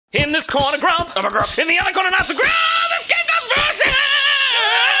corner Grump, in the other corner not so Grump. Let's get the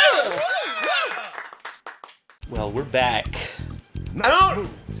Well, we're back. I don't.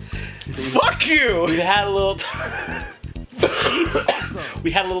 Fuck you. We had a little.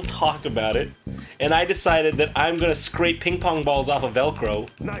 We had a little talk about it, and I decided that I'm gonna scrape ping pong balls off of Velcro.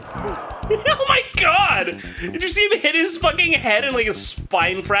 Nice. Oh my god! Did you see him hit his fucking head and like a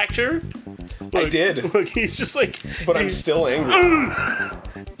spine fracture? Look, I did. Look, he's just like. But I'm still angry.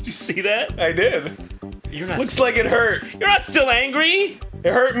 Did you see that? I did. You're not. Looks like it hurt. You're not still angry.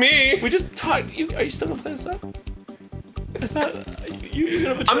 It hurt me. We just talked. Are you still gonna play this up? I thought you're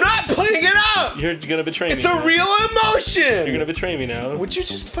gonna betray I'm not playing it up. You're gonna betray me. It's a real emotion. You're gonna betray me now. Would you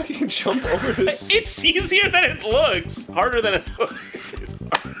just fucking jump over this? It's easier than it looks. Harder than it looks.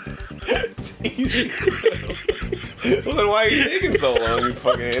 It's easy. Well, then why are you taking so long, you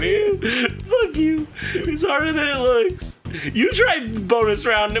fucking idiot? Fuck you. It's harder than it looks. You tried bonus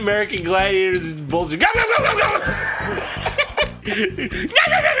round American Gladiators bullshit. Go, go, go, go, go.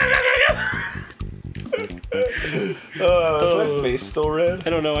 Is my face still red? I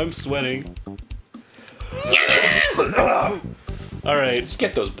don't know. I'm sweating. All right. Just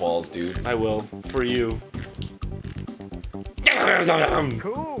get those balls, dude. I will. For you.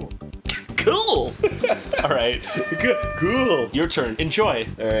 Cool. Cool. All right. Cool. Your turn. Enjoy.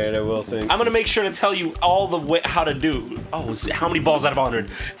 All right, I will. Thanks. I'm gonna make sure to tell you all the way how to do. Oh, how many balls out of 100?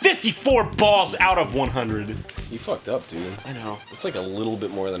 54 balls out of 100. You fucked up, dude. I know. It's like a little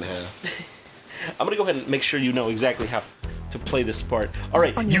bit more than half. I'm gonna go ahead and make sure you know exactly how to play this part. All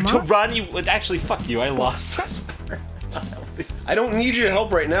right, On you your to mark? run. You actually fuck you. I lost this part. I don't need your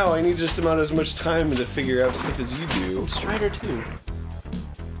help right now. I need just about as much time to figure out stuff as you do. Strider 2.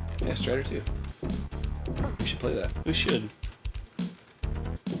 Yeah, Strider 2. We should play that. We should.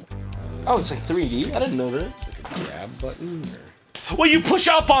 Oh, it's like 3D. I didn't know that. Like a grab button, or... Well, you push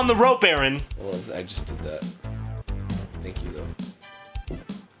up on the rope, Aaron. Well, I just did that. Thank you, though.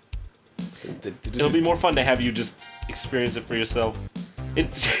 It'll be more fun to have you just experience it for yourself.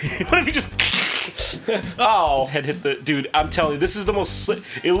 It's what if you just Oh, head hit the dude? I'm telling you, this is the most slip.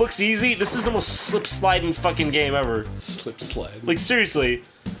 It looks easy. This is the most slip sliding fucking game ever. slip slide. Like seriously,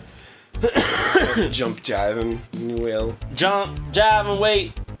 Jump jiving, whale, jump, jive, and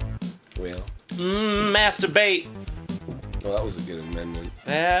wait. whale. Masturbate. Well, that was a good amendment.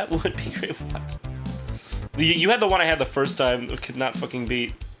 That would be great. What? You had the one I had the first time. That could not fucking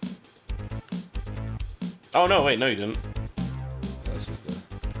beat. Oh no! Wait, no, you didn't. This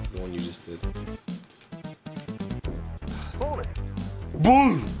is the one you just did. Bonus.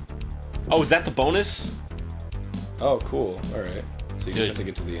 Boom! Oh, is that the bonus? Oh, cool. All right. So you Good. just have to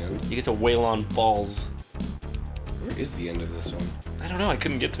get to the end. You get to wail on balls. Where is the end of this one? I don't know. I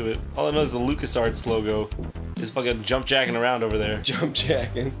couldn't get to it. All I know is the LucasArts logo is fucking jump jacking around over there. Jump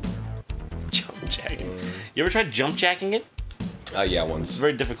jacking. Jump jacking. You ever tried jump jacking it? Yeah, It's once.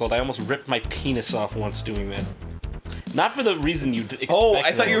 very difficult. I almost ripped my penis off once doing that. Not for the reason you'd expect. Oh,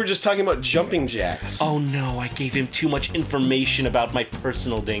 I thought though. you were just talking about jumping jacks. Oh no! I gave him too much information about my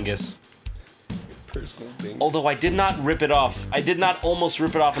personal dingus. Personal thing. Although I did not rip it off. I did not almost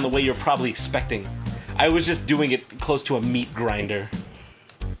rip it off in the way you're probably expecting. I was just doing it close to a meat grinder.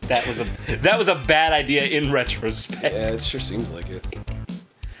 That was a bad idea in retrospect. Yeah, it sure seems like it.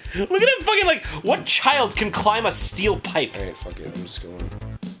 Look at him fucking like, what child can climb a steel pipe? Alright, fuck it. I'm just going.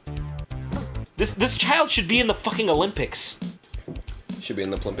 This child should be in the fucking Olympics. Should be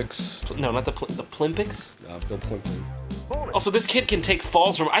in the Olympics. No, not the Plympics. Bill Clinton. Also, this kid can take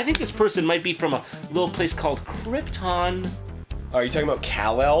falls from. I think this person might be from a little place called Krypton. Oh, are you talking about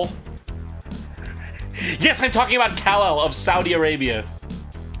Kal-El? Yes, I'm talking about Kal-El of Saudi Arabia.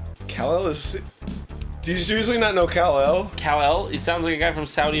 Kal-El is... Do you seriously not know Kal-El? Kal-El? He sounds like a guy from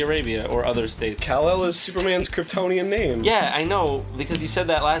Saudi Arabia or other states. Kal-El is Superman's Kryptonian name. Yeah, I know, because you said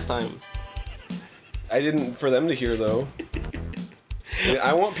that last time. I didn't for them to hear, though.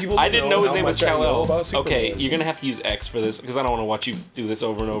 I want people to I didn't know his how name was much I know Kal-El. about Superman. Okay, you're gonna have to use X for this, because I don't want to watch you do this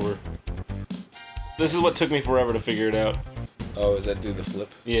over and over. This is what took me forever to figure it out. Oh, is that do the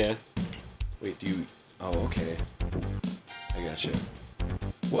flip? Yeah. Wait, do you... Oh, okay. I gotcha.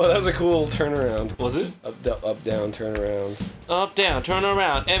 Well, that was a cool turnaround. Was it? Up, down, turn around. Up, down, turn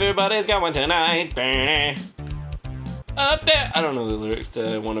around, everybody's going tonight. Up, down. I don't know the lyrics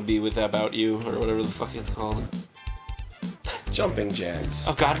to Wanna Be With About You, or whatever the fuck it's called. Jumping jacks.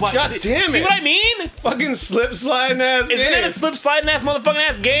 Oh god, what? God damn See it. what I mean? Fucking slip sliding ass Isn't game. it a slip sliding ass motherfucking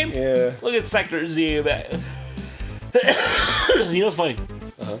ass game? Yeah. Look at Sector Z. You know what's funny?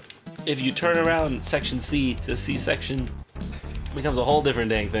 Uh-huh. If you turn around section C to C section, it becomes a whole different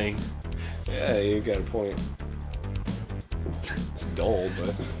dang thing. Yeah, you got a point. It's dull, but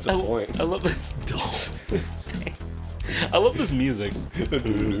it's a point. I love this dull. I love this music.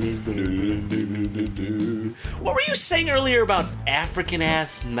 What were you saying earlier about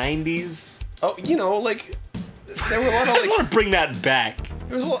African-ass 90s? Oh, you know, like, there were a lot of, I just like, want to bring that back.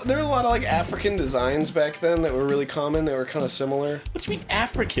 there were a lot of, like, African designs back then that were really common, that were kind of similar. What do you mean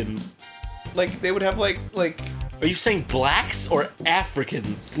African? Like, they would have, like... Are you saying blacks or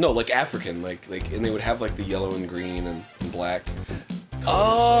Africans? No, like, African, like, and they would have, like, the yellow and green and black.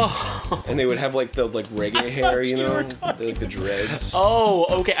 Oh. And they would have, like, the, like, reggae hair, you you know? were Like, the dreads. Oh,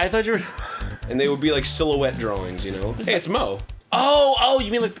 okay, I thought you were... And they would be, like, silhouette drawings, you know? Hey, it's Mo. Oh,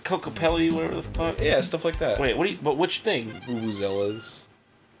 you mean like the Cocopelli, whatever the fuck? Yeah, stuff like that. Wait, but which thing? Vuvuzelas.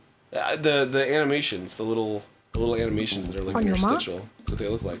 The animations, the little animations that are like interstitial. That's what they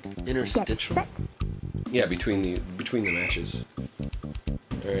look like. Interstitial? Yeah, between the matches.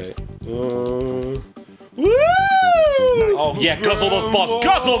 Alright. Woo! Oh yeah, guzzle those balls!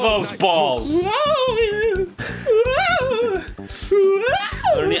 Guzzle those balls!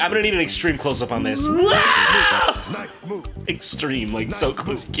 I'm gonna need an extreme close-up on this. Nice move. Extreme, like so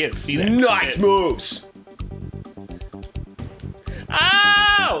close you can't see that. Nice shit. moves!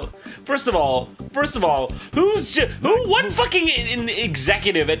 Ow! First of all, what fucking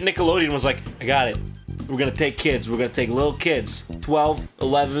executive at Nickelodeon was like, I got it. We're gonna take kids, we're gonna take little kids, 12,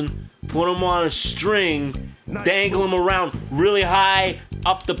 11, put them on a string, dangle them around really high,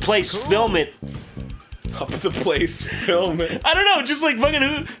 up the place, film it. Up at the place, film it. I don't know, just like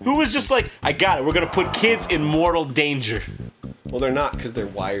fucking who was just like, I got it, we're gonna put kids in mortal danger. Well, they're not, because they're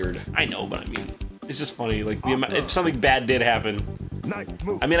wired. I know, but I mean, it's just funny, like, the amount, if something bad did happen. Nice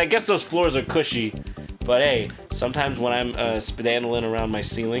move. I mean, I guess those floors are cushy, but hey, sometimes when I'm spadandling around my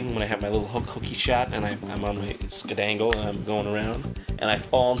ceiling, when I have my little hooky shot, and I'm on my skedangle, and I'm going around, and I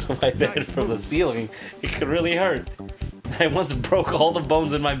fall into my bed from the ceiling, it could really hurt. I once broke all the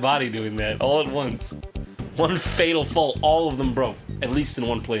bones in my body doing that, all at once. One fatal fall, all of them broke, at least in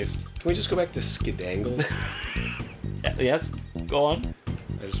one place. Can we just go back to skedangle? Yes? Go on.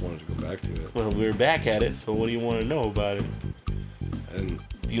 I just wanted to go back to it. Well, we're back at it, so what do you want to know about it? And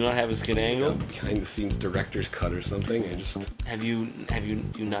Do you not have a skedangle? behind the scenes director's cut or something. I just Do you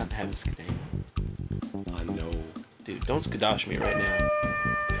not have a skedangle? no. Dude, don't skadosh me right now.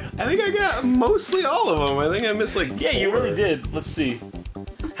 I think I got mostly all of them. I think I missed like Yeah, you 4. really did. Let's see.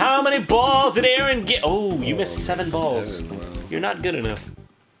 How many balls did Aaron get? Oh, you missed 7 balls. 7, wow. You're not good enough.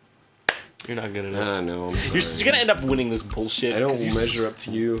 You're not good enough. No, I'm sorry. You're gonna end up winning this bullshit. I don't 'cause you measure up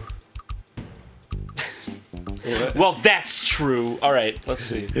to you. What? Well, that's true. All right, let's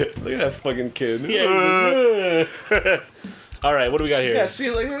see. Look at that fucking kid. Yeah. All right, what do we got here? Yeah,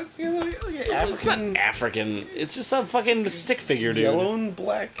 see, like at It's not African, African. It's just a fucking stick figure, dude. yellow and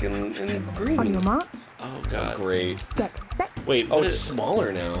black and green. Oh god. Great. Wait. Oh, what it's is-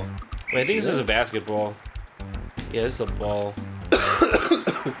 smaller now. Wait, I think this is a basketball. Yeah, this is a ball.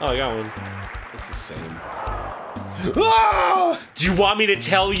 Oh, I got one. It's the same. Ah! Do you want me to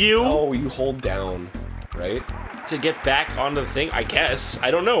tell you Oh, you hold down, right? to get back onto the thing? I guess.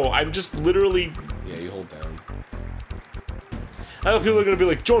 I don't know. I'm just literally. Yeah, you hold down. I know people are gonna be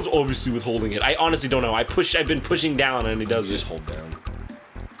like, John's obviously withholding it. I honestly don't know. I've been pushing down and he does You it. just hold down.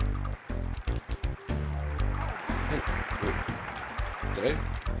 Wait, did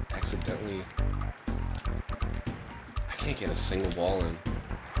I accidentally? I can't get a single ball in.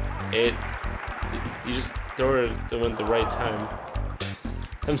 You just throw it at the right time.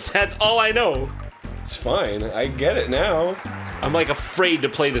 That's all I know. It's fine. I get it now. I'm like afraid to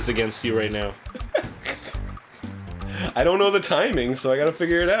play this against you right now. I don't know the timing, so I gotta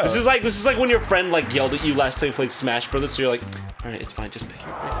figure it out. This is like when your friend like yelled at you last time you played Smash Brothers. So you're like, all right, it's fine. Just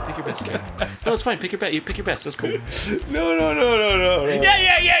pick your best guy. No, it's fine. Pick your bet. You pick your best. That's cool. No.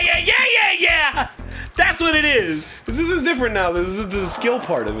 Yeah. That's what it is. This is different now. This is the skill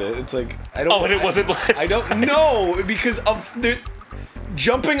part of it. It's like I don't. Oh, and it wasn't last I don't know because of the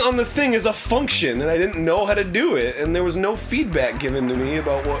jumping on the thing is a function, and I didn't know how to do it, and there was no feedback given to me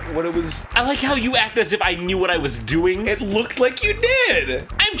about what it was. I like how you act as if I knew what I was doing. It looked like you did,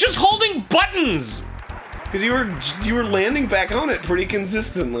 I'm just holding buttons. because you were landing back on it pretty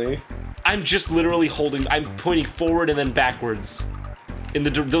consistently. I'm just literally holding. I'm pointing forward and then backwards.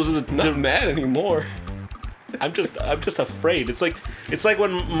 Those are the. Not mad anymore. I'm just afraid. It's like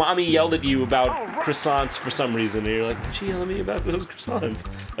when mommy yelled at you about croissants for some reason, and you're like, why'd she yell at me about those croissants?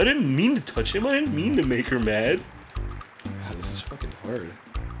 I didn't mean to touch him. I didn't mean to make her mad. God, this is fucking hard.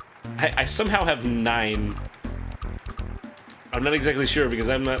 I somehow have 9. I'm not exactly sure because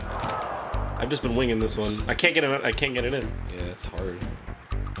I've just been winging this one. I can't get it in. Yeah, it's hard.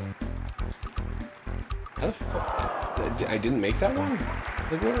 How the fuck? I didn't make that one?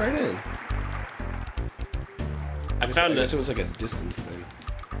 They went right in. I guess it was like a distance thing.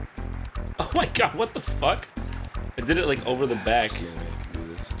 Oh my god, what the fuck? I did it like over the back. Yeah, I can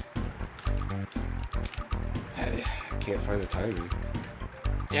do this. I can't find the timing.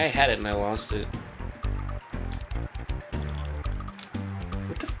 Yeah, I had it and I lost it.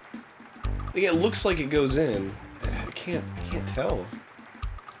 What the? Like, it looks like it goes in. I can't tell.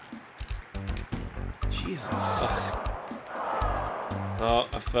 Jesus. Oh,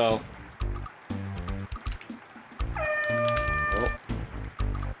 I fell. Well,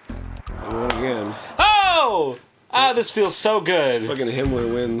 I won again. Oh! Ah, this feels so good. Fucking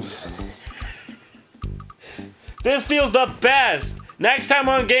Himmler wins. This feels the best. Next time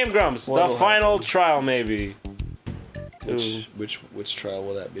on GameGrumps, What the will final trial, maybe. Ooh. Which trial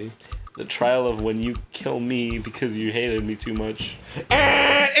will that be? The trial of when you kill me because you hated me too much.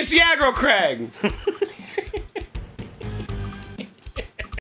 And it's the Aggro Crag!